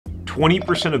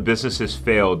20% of businesses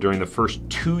fail during the first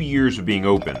 2 years of being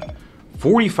open,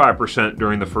 45%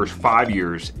 during the first 5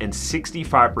 years, and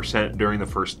 65% during the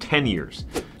first 10 years.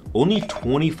 Only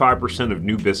 25% of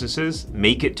new businesses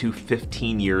make it to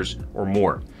 15 years or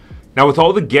more. Now, with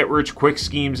all the get-rich-quick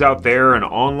schemes out there and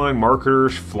online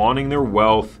marketers flaunting their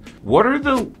wealth, what are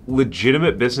the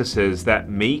legitimate businesses that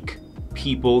make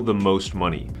people the most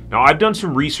money? Now, I've done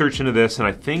some research into this, and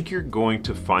I think you're going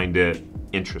to find it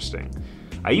interesting.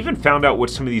 I even found out what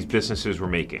some of these businesses were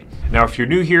making. Now, if you're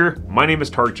new here, my name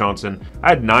is Tariq Johnson. I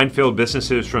had 9 failed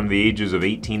businesses from the ages of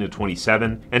 18 to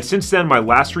 27. And since then, my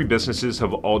last 3 businesses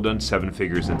have all done 7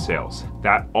 figures in sales.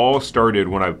 That all started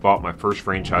when I bought my first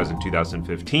franchise in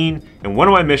 2015. And one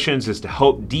of my missions is to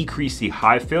help decrease the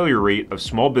high failure rate of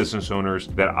small business owners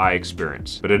that I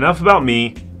experience. But enough about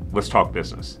me. Let's talk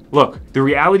business. Look, the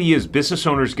reality is business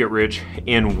owners get rich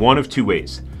in one of 2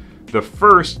 ways. The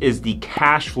first is the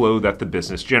cash flow that the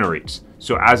business generates.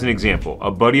 So as an example,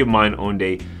 a buddy of mine owned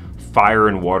a fire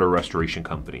and water restoration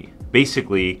company.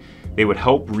 Basically, they would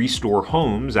help restore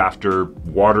homes after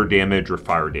water damage or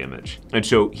fire damage. And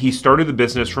so he started the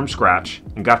business from scratch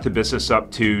and got the business up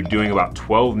to doing about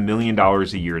 $12 million a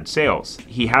year in sales.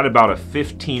 He had about a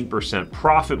 15%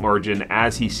 profit margin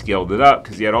as he scaled it up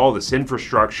because he had all this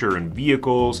infrastructure and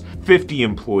vehicles, 50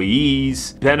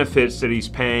 employees, benefits that he's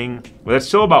paying. Well, that's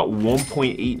still about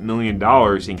 $1.8 million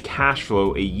in cash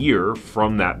flow a year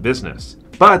from that business.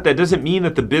 But that doesn't mean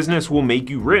that the business will make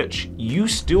you rich. You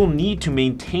still need to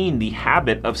maintain the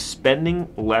habit of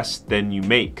spending less than you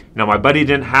make. Now, my buddy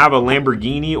didn't have a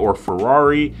Lamborghini or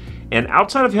Ferrari, and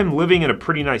outside of him living in a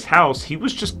pretty nice house, he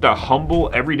was just a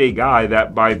humble, everyday guy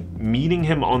that by meeting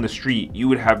him on the street, you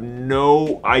would have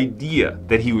no idea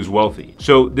that he was wealthy.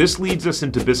 So this leads us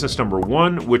into business number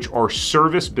 1, which are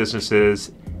service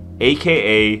businesses,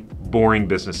 AKA boring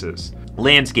businesses.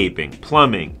 Landscaping,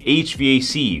 plumbing,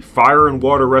 HVAC, fire and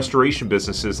water restoration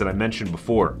businesses that I mentioned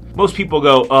before. Most people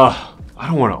go, I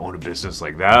don't want to own a business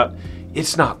like that.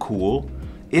 It's not cool.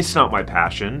 It's not my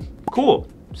passion. Cool,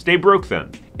 stay broke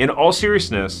then. In all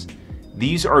seriousness,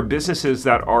 these are businesses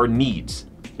that are needs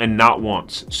and not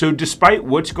wants. So despite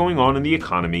what's going on in the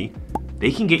economy,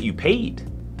 they can get you paid.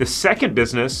 The second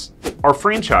business are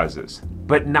franchises,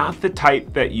 but not the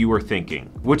type that you are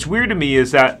thinking. What's weird to me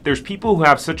is that there's people who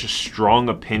have such a strong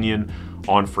opinion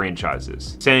on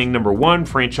franchises, saying number 1,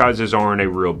 franchises aren't a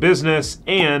real business,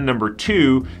 and number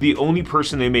 2, the only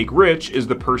person they make rich is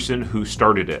the person who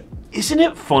started it. Isn't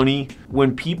it funny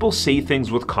when people say things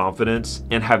with confidence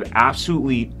and have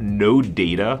absolutely no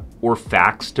data or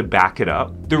facts to back it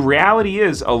up? The reality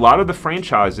is a lot of the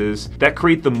franchises that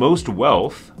create the most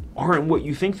wealth aren't what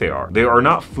you think they are. They are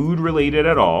not food related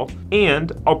at all.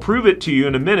 And I'll prove it to you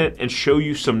in a minute and show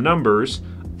you some numbers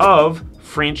of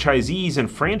franchisees and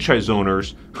franchise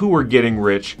owners who are getting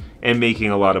rich and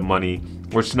making a lot of money,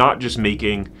 where it's not just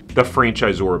making the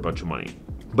franchisor a bunch of money.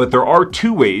 But there are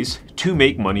 2 ways to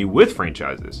make money with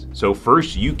franchises. So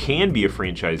first, you can be a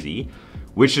franchisee,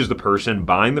 which is the person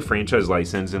buying the franchise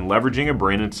license and leveraging a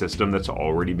brand and system that's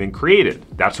already been created.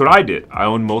 That's what I did. I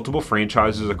own multiple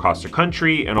franchises across the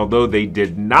country, and although they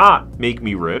did not make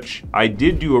me rich, I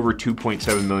did do over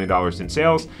 $2.7 million in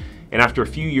sales, and after a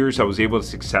few years, I was able to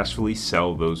successfully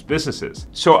sell those businesses.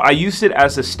 So I used it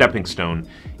as a stepping stone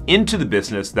into the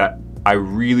business that I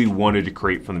really wanted to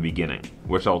create from the beginning,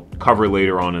 which I'll cover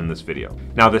later on in this video.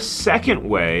 Now, the second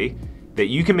way that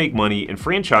you can make money in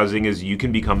franchising is you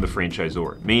can become the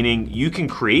franchisor, meaning you can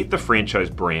create the franchise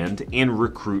brand and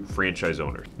recruit franchise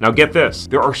owners. Now get this,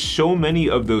 there are so many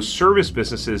of those service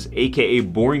businesses, AKA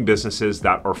boring businesses,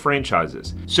 that are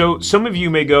franchises. So some of you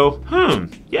may go,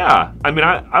 yeah, I mean,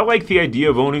 I like the idea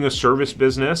of owning a service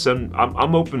business and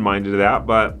I'm open-minded to that,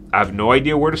 but I have no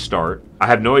idea where to start. I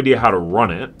have no idea how to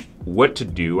run it, what to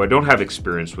do. I don't have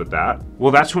experience with that.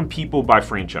 Well, that's when people buy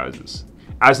franchises.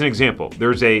 As an example,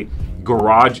 there's a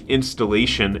garage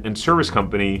installation and service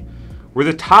company where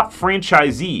the top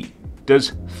franchisee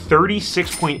does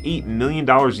 $36.8 million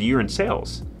a year in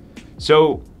sales.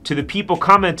 So to the people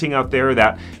commenting out there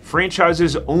that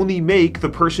franchises only make the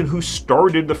person who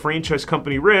started the franchise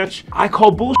company rich, I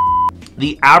call bullshit.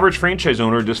 The average franchise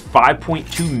owner does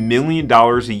 $5.2 million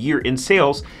a year in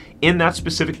sales in that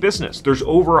specific business. There's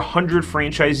over 100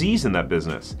 franchisees in that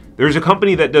business. There's a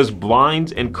company that does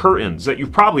blinds and curtains that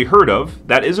you've probably heard of,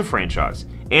 that is a franchise.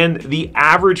 And the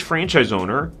average franchise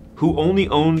owner who only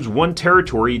owns 1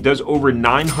 territory does over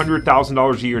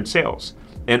 $900,000 a year in sales.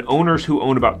 And owners who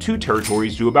own about 2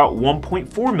 territories do about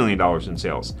 $1.4 million in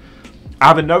sales. I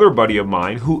have another buddy of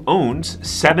mine who owns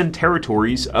 7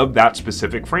 territories of that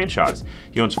specific franchise.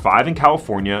 He owns 5 in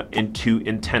California and 2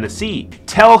 in Tennessee.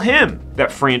 Tell him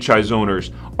that franchise owners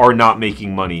are not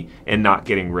making money and not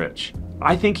getting rich.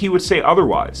 I think he would say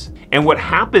otherwise. And what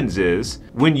happens is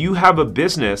when you have a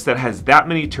business that has that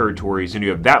many territories and you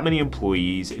have that many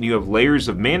employees and you have layers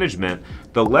of management,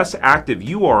 the less active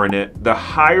you are in it, the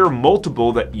higher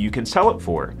multiple that you can sell it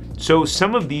for. So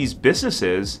some of these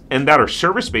businesses, and that are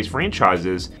service-based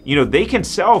franchises, they can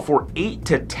sell for 8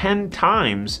 to 10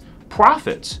 times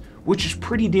profits, which is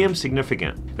pretty damn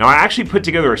significant. Now, I actually put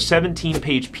together a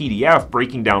 17-page PDF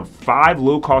breaking down 5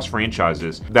 low-cost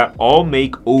franchises that all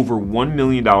make over $1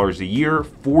 million a year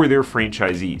for their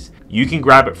franchisees. You can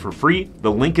grab it for free.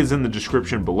 The link is in the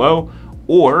description below,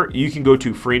 or you can go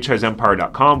to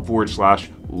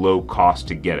franchiseempire.com/low cost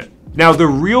to get it. Now, the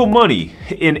real money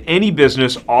in any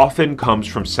business often comes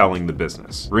from selling the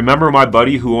business. Remember my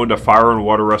buddy who owned a fire and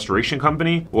water restoration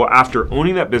company? Well, after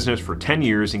owning that business for 10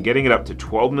 years and getting it up to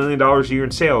 $12 million a year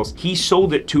in sales, he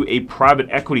sold it to a private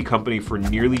equity company for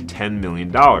nearly $10 million.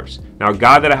 Now, a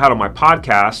guy that I had on my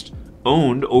podcast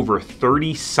owned over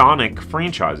 30 Sonic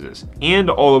franchises and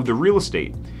all of the real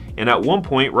estate. And at one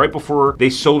point, right before they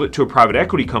sold it to a private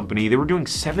equity company, they were doing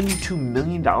 $72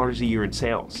 million a year in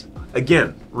sales.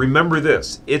 Again, remember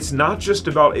this, it's not just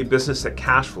about a business that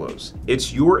cash flows.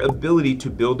 It's your ability to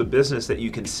build a business that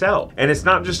you can sell. And it's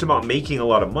not just about making a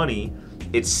lot of money,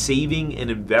 it's saving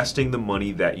and investing the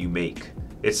money that you make.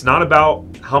 It's not about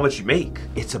how much you make,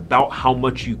 it's about how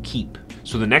much you keep.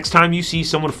 So the next time you see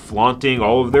someone flaunting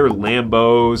all of their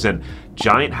Lambos and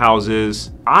giant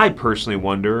houses, I personally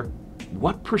wonder,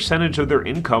 what percentage of their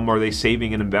income are they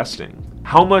saving and investing?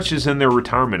 How much is in their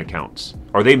retirement accounts?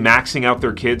 Are they maxing out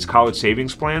their kids' college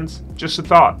savings plans? Just a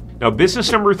thought. Now,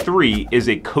 business number 3 is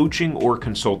a coaching or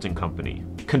consulting company.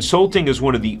 Consulting is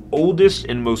one of the oldest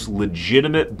and most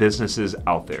legitimate businesses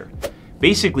out there.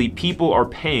 Basically, people are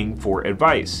paying for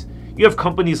advice. You have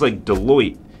companies like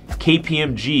Deloitte,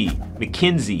 KPMG,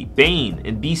 McKinsey, Bain,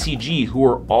 and BCG who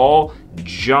are all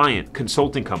giant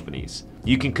consulting companies.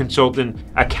 You can consult in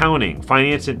accounting,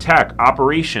 finance and tech,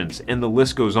 operations, and the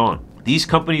list goes on. These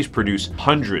companies produce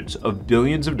hundreds of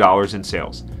billions of dollars in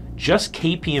sales. Just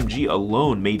KPMG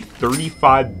alone made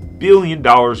 $35 billion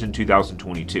in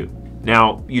 2022.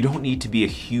 Now, you don't need to be a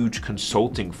huge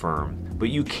consulting firm, but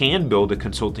you can build a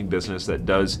consulting business that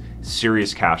does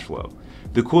serious cash flow.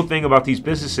 The cool thing about these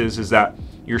businesses is that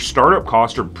your startup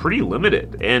costs are pretty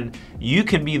limited, and you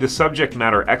can be the subject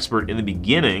matter expert in the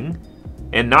beginning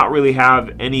and not really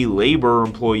have any labor or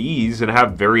employees and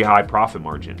have very high profit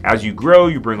margin. As you grow,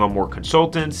 you bring on more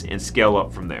consultants and scale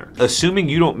up from there. Assuming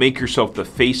you don't make yourself the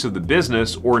face of the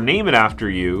business or name it after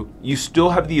you, you still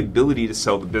have the ability to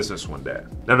sell the business one day.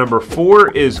 Now, number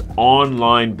 4 is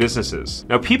online businesses.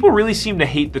 Now, people really seem to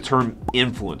hate the term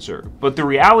influencer, but the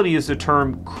reality is the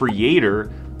term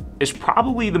creator is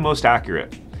probably the most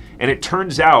accurate. And it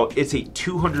turns out it's a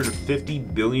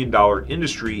 $250 billion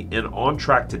industry and on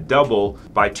track to double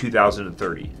by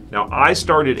 2030. Now, I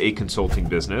started a consulting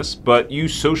business, but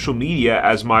use social media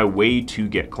as my way to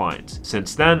get clients.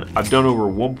 Since then, I've done over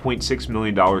 $1.6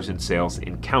 million in sales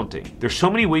and counting. There's so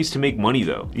many ways to make money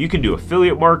though. You can do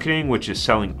affiliate marketing, which is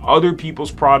selling other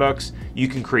people's products. You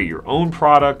can create your own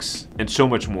products and so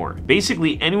much more.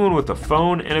 Basically, anyone with a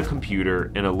phone and a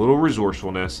computer and a little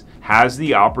resourcefulness has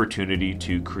the opportunity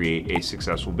to create a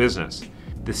successful business.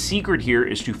 The secret here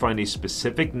is to find a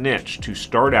specific niche to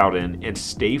start out in and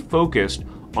stay focused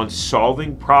on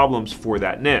solving problems for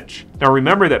that niche. Now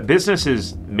remember that business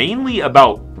is mainly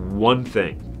about one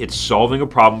thing. It's solving a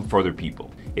problem for other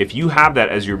people. If you have that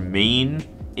as your main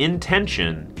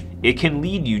intention, it can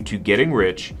lead you to getting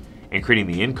rich and creating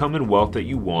the income and wealth that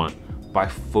you want by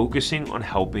focusing on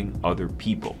helping other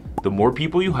people. The more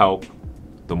people you help,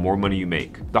 the more money you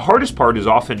make. The hardest part is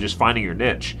often just finding your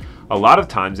niche. A lot of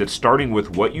times it's starting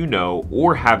with what you know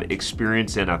or have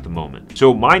experience in at the moment.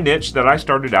 So my niche that I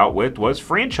started out with was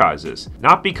franchises.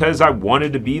 Not because I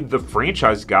wanted to be the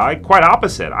franchise guy, quite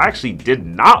opposite. I actually did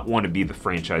not want to be the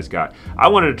franchise guy. I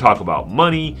wanted to talk about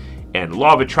money and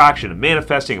law of attraction and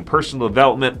manifesting and personal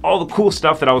development, all the cool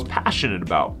stuff that I was passionate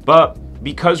about. But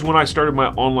because when I started my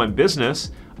online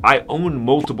business, I owned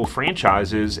multiple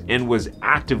franchises and was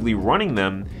actively running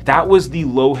them, that was the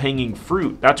low-hanging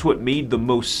fruit. That's what made the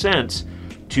most sense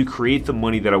to create the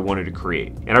money that I wanted to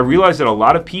create. And I realized that a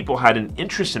lot of people had an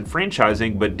interest in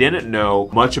franchising but didn't know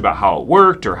much about how it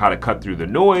worked or how to cut through the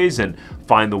noise and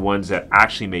find the ones that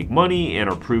actually make money and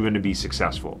are proven to be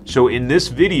successful. So in this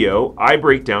video, I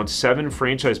break down 7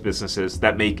 franchise businesses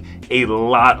that make a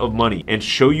lot of money and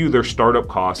show you their startup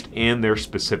cost and their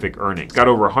specific earnings. Got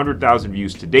over 100,000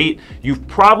 views to date. You've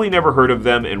probably never heard of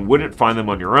them and wouldn't find them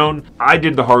on your own. I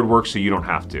did the hard work so you don't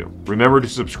have to. Remember to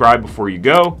subscribe before you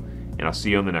go, and I'll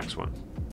see you on the next one.